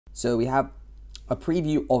So we have a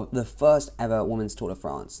preview of the first ever Women's Tour de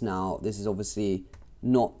France. Now, this is obviously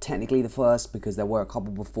not technically the first because there were a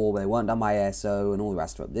couple before, but they weren't done by ASO and all the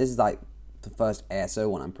rest of it. This is like the first ASO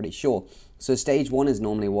one, I'm pretty sure. So stage one is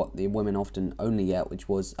normally what the women often only get, which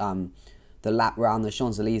was the lap around the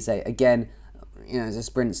Champs-Elysees. Again, you know, it's a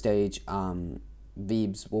sprint stage.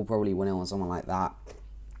 Veebs will probably win it or someone like that.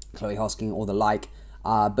 Chloe Hosking or the like.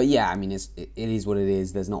 But yeah, I mean, it is what it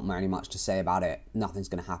is. There's not very much to say about it. Nothing's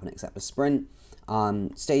going to happen except a sprint.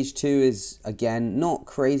 Stage 2 is, again, not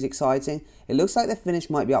crazy exciting. It looks like the finish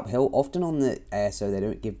might be uphill. Often on the ASO, they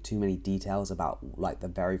don't give too many details about, like, the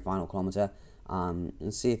very final kilometre.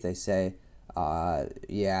 Let's see if they say,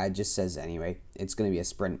 yeah, it just says, anyway, it's going to be a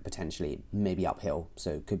sprint, potentially, maybe uphill.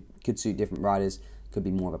 So could suit different riders. Could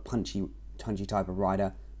be more of a punchy type of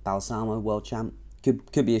rider. Balsamo, world champ.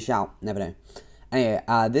 Could be a shout. Never know. Anyway,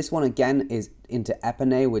 this one again is into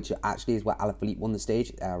Epinay, which actually is where Alaphilippe won the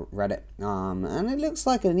stage. Read it. And it looks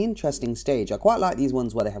like an interesting stage. I quite like these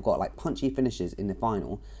ones where they have got like punchy finishes in the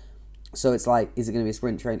final. So it's like, is it going to be a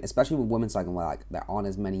sprint train? Especially with women's cycling where like there aren't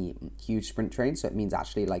as many huge sprint trains. So it means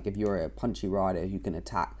actually like if you're a punchy rider who can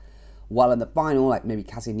attack well in the final, like maybe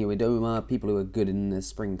Cassie Nieuwedoma, people who are good in the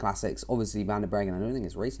spring classics. Obviously Van der Breggen, I don't think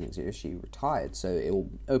it's racing next year. She retired, so it will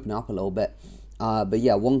open up a little bit. But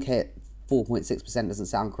yeah, 1K at 4.6% doesn't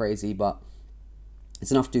sound crazy, but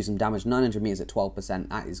it's enough to do some damage. 900 meters at 12%,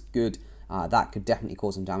 that is good. That could definitely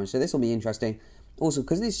cause some damage. So this will be interesting. Also,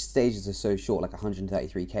 because these stages are so short, like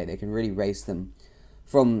 133k, they can really race them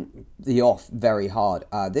from the off very hard.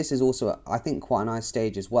 This is also, I think, quite a nice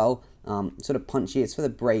stage as well. Sort of punchy. It's for the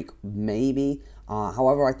break, maybe.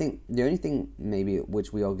 However, I think the only thing maybe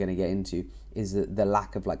which we are going to get into is the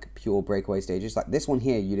lack of like pure breakaway stages. Like this one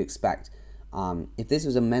here, you'd expect. If this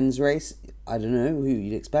was a men's race, I don't know who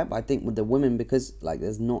you'd expect, but I think with the women, because like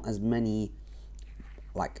there's not as many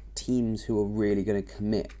like teams who are really going to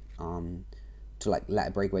commit to like let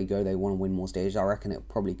a breakaway go, they want to win more stages. I reckon it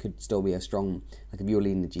probably could still be a strong, like if you're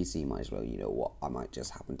leading the GC, you might as well, you know what, I might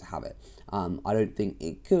just happen to have it. I don't think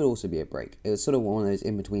it could also be a break. It was sort of one of those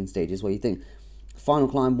in-between stages where you think final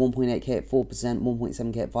climb 1.8k at 4%,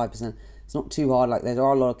 1.7k at 5%. It's not too hard. Like there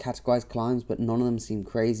are a lot of categorized climbs, but none of them seem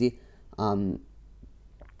crazy.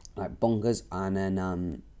 Like bonkers. And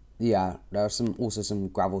then yeah, there are also some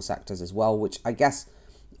gravel sectors as well, which I guess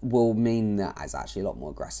will mean that it's actually a lot more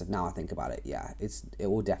aggressive. Now I think about it, yeah, it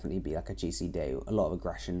will definitely be like a GC day, a lot of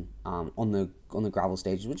aggression on the gravel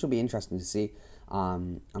stages, which will be interesting to see.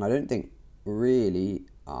 And I don't think really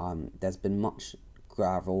there's been much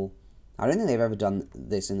gravel. I don't think they've ever done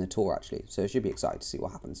this in the Tour actually, so it should be exciting to see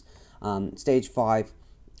what happens. Stage 5,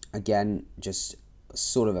 again, just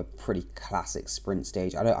sort of a pretty classic sprint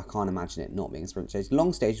stage. I can't imagine it not being a sprint stage.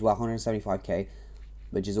 Long stage as well, 175k,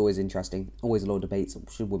 which is always interesting. Always a lot of debates.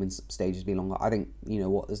 Should women's stages be longer? I think, you know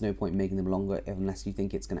what, there's no point in making them longer unless you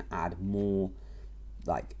think it's going to add more,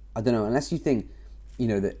 like, I don't know, unless you think, you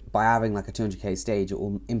know, that by having like a 200k stage, it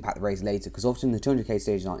will impact the race later, because often the 200k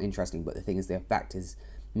stages aren't interesting, but the thing is the effect is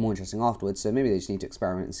more interesting afterwards. So maybe they just need to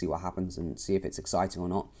experiment and see what happens and see if it's exciting or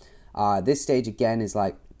not. This stage again is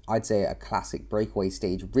like, I'd say a classic breakaway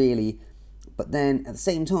stage, really. But then at the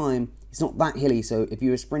same time, it's not that hilly. So if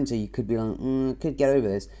you're a sprinter, you could be like, could get over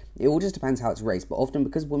this. It all just depends how it's raced. But often,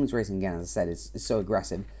 because women's racing, again, as I said, is so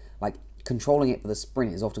aggressive, like controlling it for the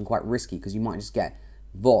sprint is often quite risky, because you might just get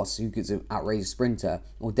Vos, who's an outrageous sprinter,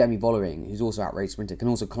 or Demi Vollering, who's also an outrageous sprinter, can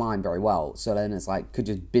also climb very well. So then it's like, could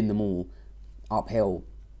just bin them all uphill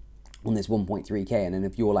on this 1.3k, and then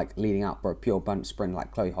if you're like leading out for a pure bunch sprint like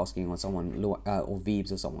Chloe Hosking or someone, or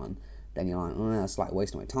Veebs or someone, then you're like, that's like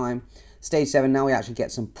wasting my time. Stage 7, now we actually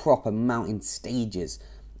get some proper mountain stages.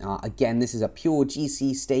 Again, this is a pure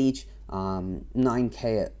GC stage.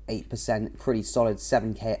 9k at 8%, pretty solid.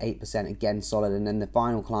 7k at 8%, again solid. And then the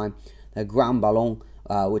final climb, the Grand Ballon,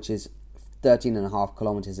 which is 13.5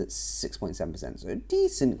 kilometers at 6.7%. So a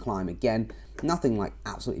decent climb again. Nothing like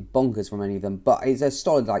absolutely bonkers from any of them, but it's a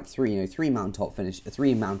solid like three mountaintop finish,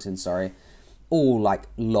 three mountains, sorry, all like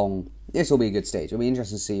long. This will be a good stage. It'll be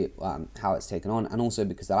interesting to see how it's taken on, and also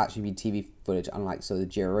because there'll actually be TV footage, unlike the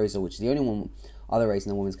Giro Rosa, which is the only other race in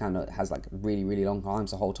the women's calendar that has like really long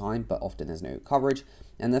climbs the whole time, but often there's no coverage.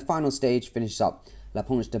 And the final stage finishes up La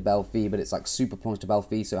Planche de Belleville, but it's like super Planche de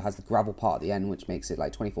Belleville, so it has the gravel part at the end, which makes it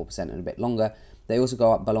like 24% and a bit longer. They also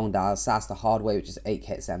go up Ballon d'Alsace the hard way, which is 8k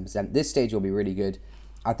at 7%. This stage will be really good.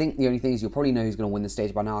 I think the only thing is you'll probably know who's going to win the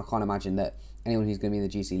stage by now. I can't imagine that anyone who's going to be in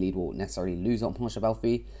the GC lead will necessarily lose on Planche de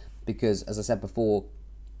Belleville, because, as I said before,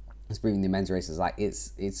 it's proving the men's races, like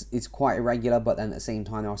it's quite irregular, but then at the same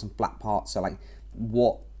time there are some flat parts. So like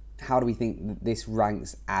what how do we think this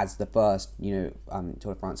ranks as the first, Tour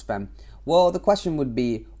de France Femmes? Well, the question would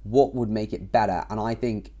be, what would make it better? And I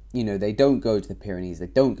think, they don't go to the Pyrenees, they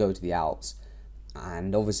don't go to the Alps,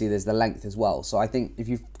 and obviously there's the length as well. So I think if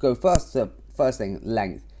you go first thing,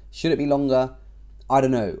 length, should it be longer? I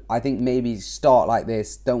don't know. I think maybe start like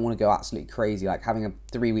this. Don't want to go absolutely crazy. Like having a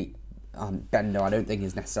 3-week bender, I don't think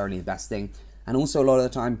is necessarily the best thing. And also a lot of the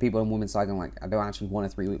time, people in women's cycling like, I don't actually want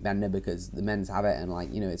a 3-week bender because the men's have it, and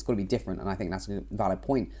it's got to be different. And I think that's a valid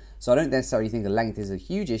point. So I don't necessarily think the length is a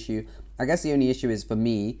huge issue. I guess the only issue is for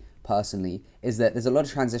me personally is that there's a lot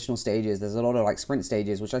of transitional stages. There's a lot of sprint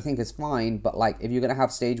stages, which I think is fine. But if you're gonna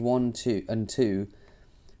have stage 1, 2, and 2.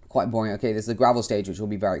 Quite boring. Okay, there's the gravel stage, which will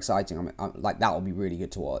be very exciting. That will be really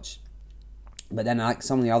good to watch. But then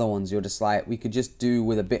some of the other ones, you're just we could just do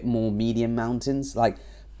with a bit more medium mountains.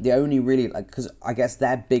 The only really, because I guess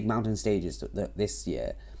their big mountain stages this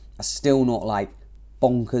year are still not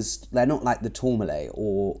bonkers. They're not like the Tourmalet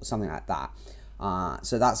or something like that.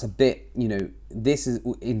 So that's a bit, this is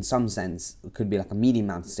in some sense could be like a medium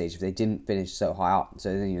mountain stage if they didn't finish so high up. So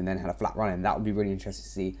then had a flat run, and that would be really interesting to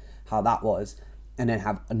see how that was. And then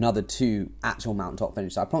have another 2 actual mountaintop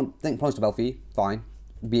finishes. So I think Planche de Belfi, fine.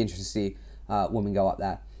 Be interested to see women go up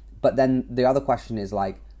there. But then the other question is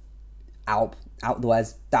Alpe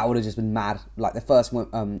d'Huez. That would have just been mad. The first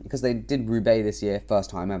one, because they did Roubaix this year,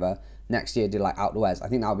 first time ever. Next year did Alpe d'Huez. I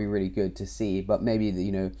think that would be really good to see. But maybe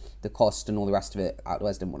the cost and all the rest of it, Alpe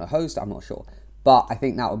d'Huez didn't want to host. I'm not sure. But I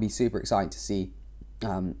think that would be super exciting to see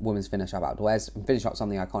women's finish up Alpe d'Huez and finish up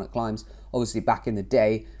some of the iconic climbs. Obviously, back in the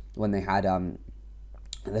day when they had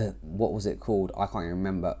what was it called? I can't even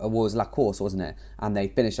remember. It was La Course, wasn't it? And they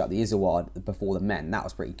finished up the Izoard before the men. That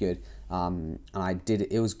was pretty good. And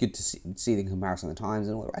it was good to see the comparison of the times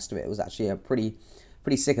and all the rest of it. It was actually a pretty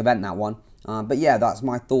sick event, that one. But yeah, that's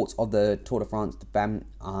my thoughts of the Tour de France Femmes.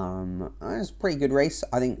 It's a pretty good race.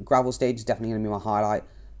 I think gravel stage is definitely going to be my highlight.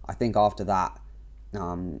 I think after that, the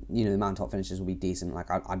mountaintop finishes will be decent.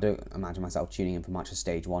 I don't imagine myself tuning in for much of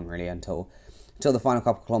stage 1 really until the final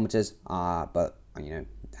couple of kilometers. But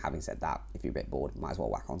having said that, if you're a bit bored, might as well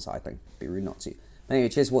whack on cycling. Be rude not to. But anyway,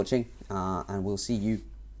 cheers for watching, and we'll see you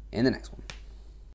in the next one.